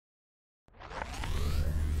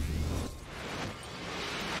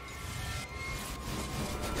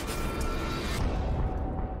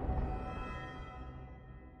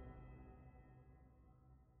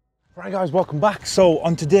Right guys, welcome back. So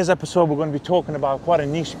on today's episode we're going to be talking about quite a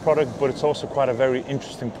niche product, but it's also quite a very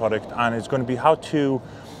interesting product, and it's going to be how to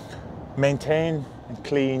maintain and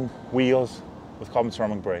clean wheels with carbon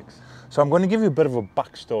ceramic brakes. So I'm going to give you a bit of a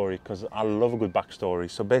backstory because I love a good backstory.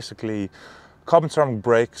 So basically, carbon ceramic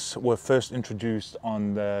brakes were first introduced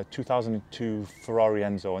on the 2002 Ferrari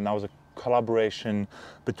Enzo, and that was a collaboration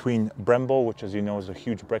between Brembo, which as you know is a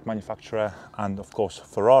huge brake manufacturer, and of course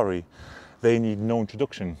Ferrari. They need no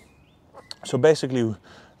introduction. So basically,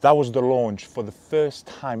 that was the launch for the first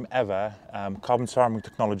time ever. Carbon ceramic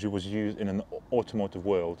technology was used in an automotive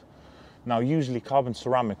world. Now, usually carbon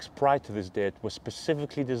ceramics prior to this date were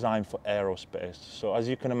specifically designed for aerospace. So as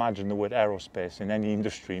you can imagine, the word aerospace in any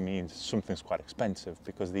industry means something's quite expensive,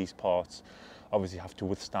 because these parts obviously have to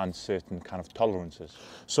withstand certain kind of tolerances.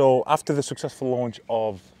 So after the successful launch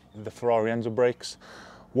of the Ferrari Enzo brakes,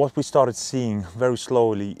 what we started seeing very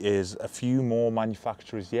slowly is a few more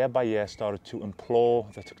manufacturers year by year started to employ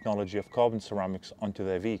the technology of carbon ceramics onto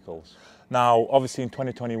their vehicles. Now, obviously in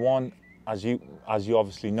 2021, as you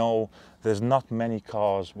obviously know, there's not many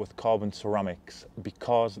cars with carbon ceramics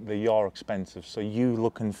because they are expensive. So you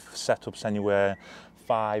looking for setups anywhere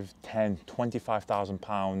 5, 10, 25,000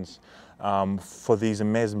 pounds for these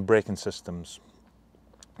amazing braking systems.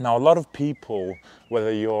 Now, a lot of people,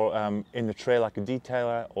 whether you're in the trade like a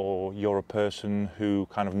detailer or you're a person who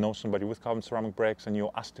kind of knows somebody with carbon ceramic brakes and you're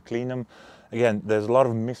asked to clean them, again, there's a lot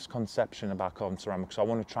of misconception about carbon ceramics. So I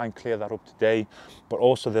want to try and clear that up today, but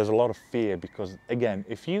also there's a lot of fear because, again,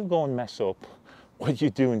 if you go and mess up what you're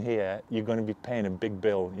doing here, you're going to be paying a big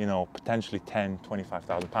bill, you know, potentially 10,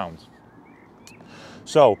 25,000 pounds.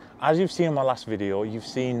 So, as you've seen in my last video, you've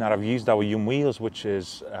seen that I've used our Yum wheels, which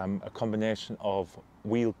is a combination of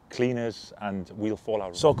wheel cleaners and wheel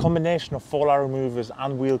fallout. So a combination of fallout removers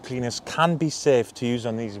and wheel cleaners can be safe to use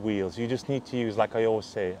on these wheels. You just need to use, like I always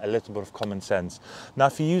say, a little bit of common sense. Now,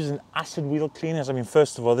 if you're using acid wheel cleaners, I mean,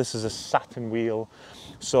 first of all, this is a satin wheel.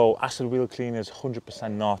 So acid wheel cleaners,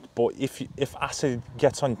 100% not. But if acid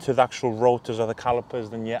gets onto the actual rotors or the calipers,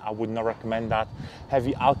 then yeah, I would not recommend that.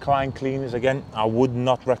 Heavy alkaline cleaners, again, I would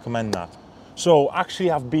not recommend that. So actually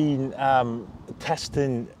I've been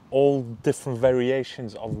testing all different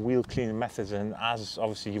variations of wheel cleaning methods, and as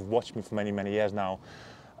obviously you've watched me for many years now,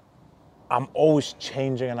 I'm always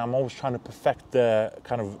changing and I'm always trying to perfect the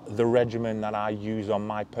kind of the regimen that I use on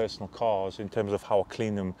my personal cars in terms of how I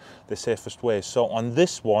clean them the safest way. So on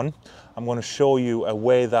this one, I'm going to show you a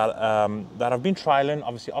way that that I've been trialing,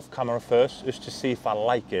 obviously off camera first, just to see if I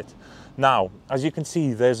like it. Now, as you can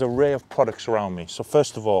see, there's an array of products around me. So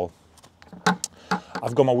first of all,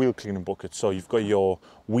 I've got my wheel cleaning bucket. So you've got your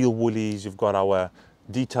wheel woolies, you've got our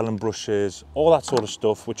detailing brushes, all that sort of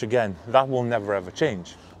stuff, which again, that will never ever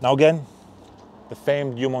change. Now again, the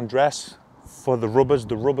famed YumCars dress for the rubbers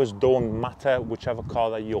don't matter whichever car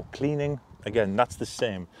that you're cleaning. Again, that's the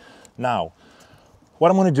same. Now, what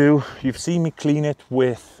I'm going to do, you've seen me clean it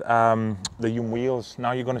with the Yum wheels.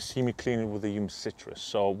 Now you're going to see me clean it with the Yum Citrus.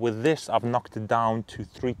 So with this, I've knocked it down to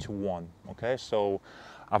 3-to-1. Okay, so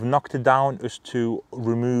I've knocked it down just to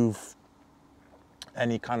remove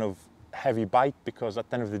any kind of heavy bite, because at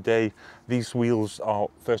the end of the day, these wheels are,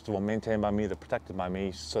 first of all, maintained by me, they're protected by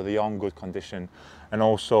me, so they are in good condition. And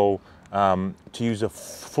also to use a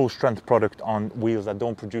full strength product on wheels that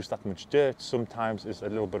don't produce that much dirt sometimes is a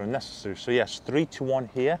little bit unnecessary. So yes,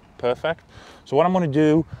 3-to-1 here, perfect. So what I'm going to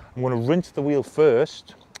do, I'm going to rinse the wheel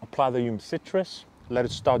first, apply the Yum Citrus, let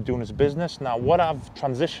it start doing its business. Now what I've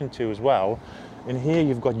transitioned to as well, in here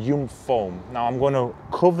you've got Yum foam. Now I'm going to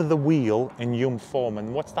cover the wheel in Yum foam,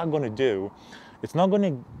 and what's that going to do? It's not going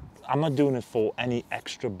to, I'm not doing it for any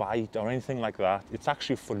extra bite or anything like that. It's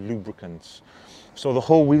actually for lubricants. So the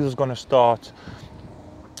whole wheel is going to start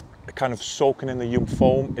kind of soaking in the Yum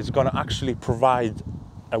foam. It's going to actually provide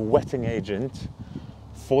a wetting agent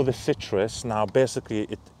for the citrus. Now basically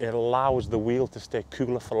it allows the wheel to stay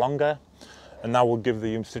cooler for longer, and that will give the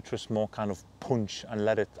Yum Citrus more kind of punch and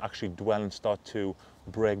let it actually dwell and start to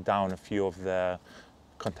break down a few of the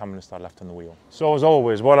contaminants that are left on the wheel. So as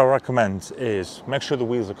always, what I recommend is make sure the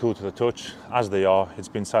wheels are cool to the touch, as they are. It's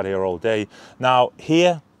been sat here all day. Now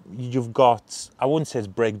here you've got, I wouldn't say it's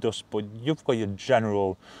brake dust, but you've got your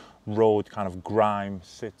general road kind of grime,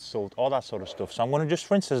 salt, all that sort of stuff. So I'm going to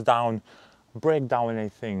just rinse this down, break down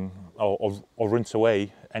anything or rinse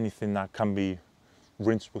away anything that can be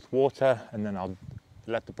rinsed with water, and then I'll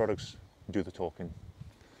let the products do the talking.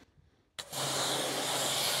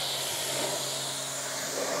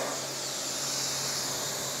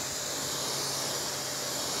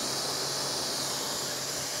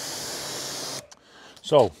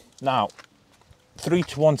 So now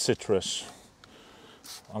 3-to-1 citrus.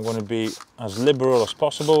 I'm going to be as liberal as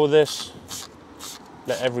possible with this.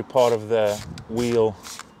 Let every part of the wheel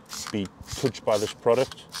be touched by this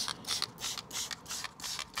product.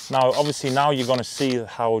 Now, obviously, now you're going to see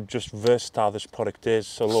how just versatile this product is.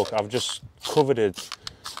 So look, I've just covered it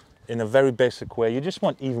in a very basic way. You just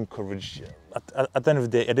want even coverage. At the end of the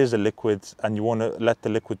day, it is a liquid, and you want to let the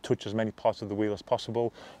liquid touch as many parts of the wheel as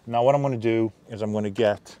possible. Now, what I'm going to do is I'm going to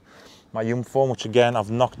get my Yum foam, which again,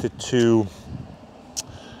 I've knocked it to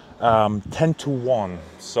 10 to 1.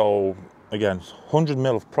 So again, 100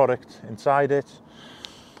 ml of product inside it.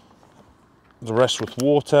 The rest with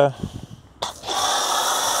water.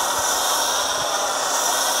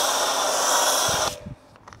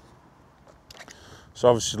 So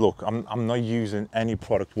obviously, look, I'm not using any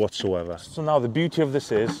product whatsoever. So now the beauty of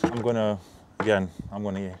this is, I'm gonna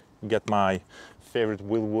get my favorite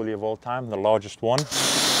wheel woolly of all time, the largest one.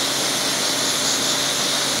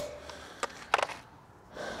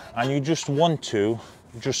 And you just want to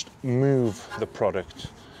just move the product.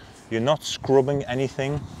 You're not scrubbing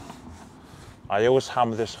anything. I always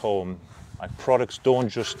hammer this home. My products don't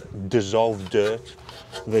just dissolve dirt,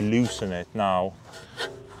 they loosen it. Now,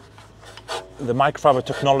 the microfiber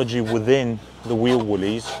technology within the wheel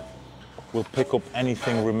woolies will pick up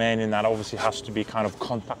anything remaining that obviously has to be kind of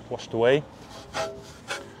contact washed away.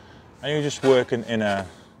 And you're just working in a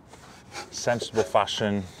sensible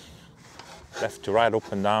fashion, left to right,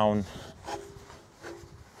 up and down.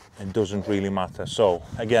 It doesn't really matter. So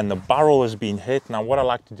again, the barrel has been hit. Now what I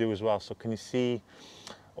like to do as well, so can you see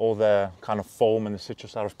all the kind of foam and the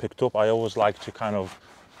citrus that I've picked up? I always like to kind of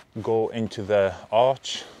go into the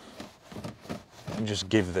arch and just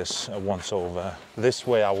give this a once over. This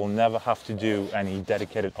way I will never have to do any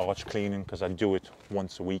dedicated arch cleaning, because I do it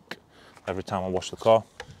once a week every time I wash the car.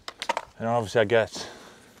 And obviously I get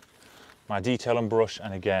my detailing brush,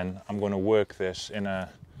 and again I'm going to work this in a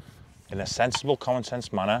sensible, common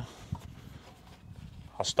sense manner.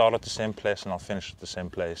 I'll start at the same place and I'll finish at the same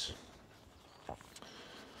place.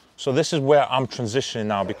 So this is where I'm transitioning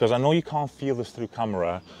now, because I know you can't feel this through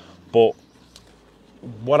camera, but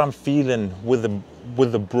what I'm feeling with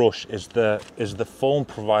the brush is the foam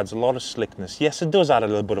provides a lot of slickness. Yes, it does add a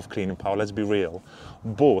little bit of cleaning power, let's be real,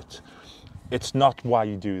 but it's not why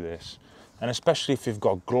you do this. And especially if you've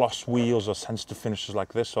got gloss wheels or sensitive finishes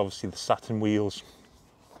like this, obviously the satin wheels,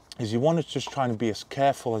 is you want to just try and be as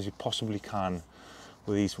careful as you possibly can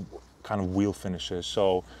with these kind of wheel finishes.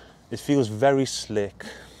 So it feels very slick.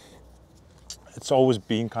 It's always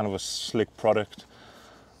been kind of a slick product.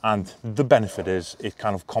 And the benefit is it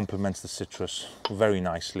kind of complements the citrus very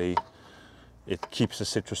nicely. It keeps the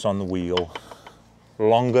citrus on the wheel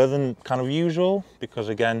longer than kind of usual, because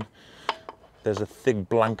again, there's a thick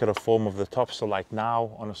blanket of foam over the top. So like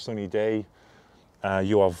now on a sunny day,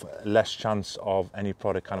 you have less chance of any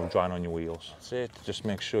product kind of drying on your wheels. That's it. Just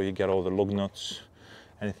make sure you get all the lug nuts,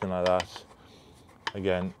 anything like that.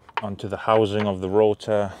 Again, onto the housing of the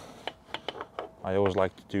rotor. I always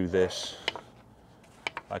like to do this.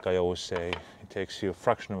 Like I always say, it takes you a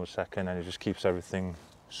fraction of a second and it just keeps everything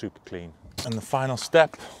super clean. And the final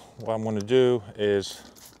step, what I'm going to do is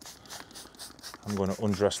I'm going to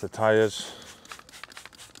undress the tires.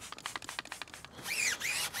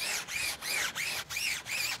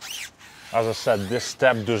 As I said, this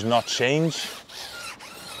step does not change.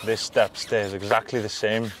 This step stays exactly the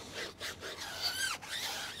same.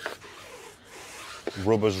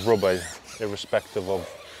 Rubber's rubber, irrespective of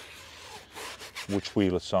which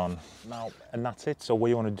wheel it's on. Now, and that's it. So what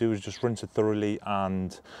you want to do is just rinse it thoroughly.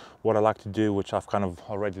 And what I like to do, which I've kind of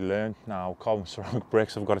already learned now, carbon ceramic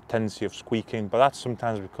brakes have got a tendency of squeaking, but that's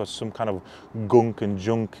sometimes because some kind of gunk and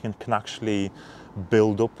junk can actually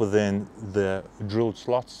build up within the drilled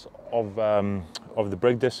slots of the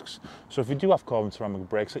brake discs. So if you do have carbon ceramic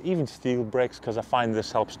brakes, or even steel brakes, because I find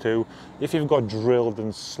this helps too, if you've got drilled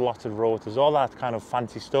and slotted rotors, all that kind of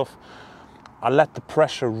fancy stuff, I let the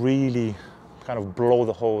pressure really kind of blow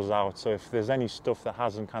the holes out. So if there's any stuff that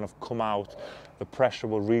hasn't kind of come out, the pressure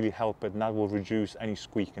will really help it, and that will reduce any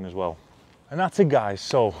squeaking as well. And that's it, guys.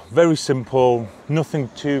 So very simple, nothing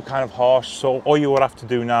too kind of harsh. So all you would have to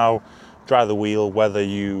do now, dry the wheel, whether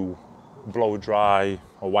you blow dry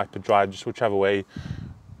or wipe it dry, just whichever way,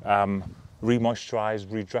 re-moisturize,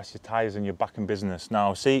 redress your tires, and you're back in business.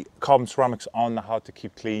 Now, see, carbon ceramics aren't that hard to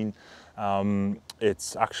keep clean.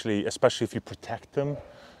 It's actually, especially if you protect them,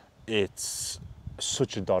 it's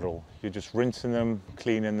such a doddle. You're just rinsing them,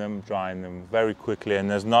 cleaning them, drying them very quickly, and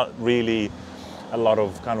there's not really a lot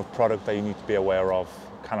of kind of product that you need to be aware of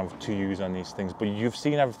kind of to use on these things. But you've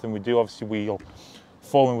seen everything we do. Obviously, we're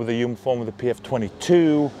foaming with the Yum foam with the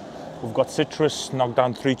PF22. We've got citrus knocked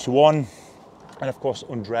down 3 to 1. and of course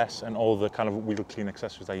undress and all the kind of wheel clean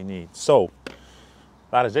accessories that you need. So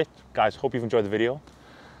that is it, guys. Hope you've enjoyed the video.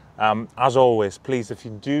 As always, please, if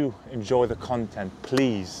you do enjoy the content,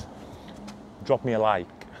 please drop me a like.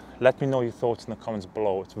 Let me know your thoughts in the comments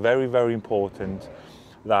below. It's very, very important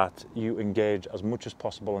that you engage as much as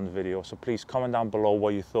possible in the video. So please comment down below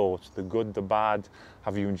what you thought, the good, the bad,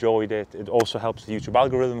 have you enjoyed it? It also helps the YouTube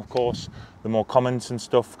algorithm, of course. The more comments and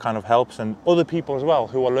stuff kind of helps, and other people as well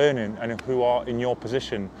who are learning and who are in your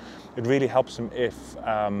position, it really helps them if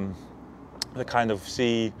they kind of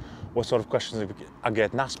see what sort of questions are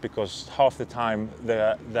getting asked, because half the time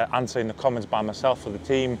the answer in the comments by myself or the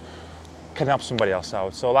team can help somebody else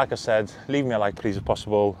out. So like I said, leave me a like please if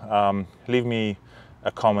possible, leave me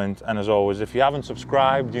a comment, and as always, if you haven't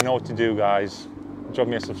subscribed, you know what to do, guys. Drop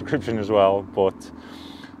me a subscription as well. But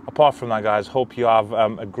apart from that, guys, hope you have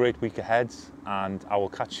a great week ahead, and I will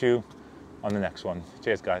catch you on the next one.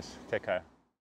 Cheers, guys. Take care.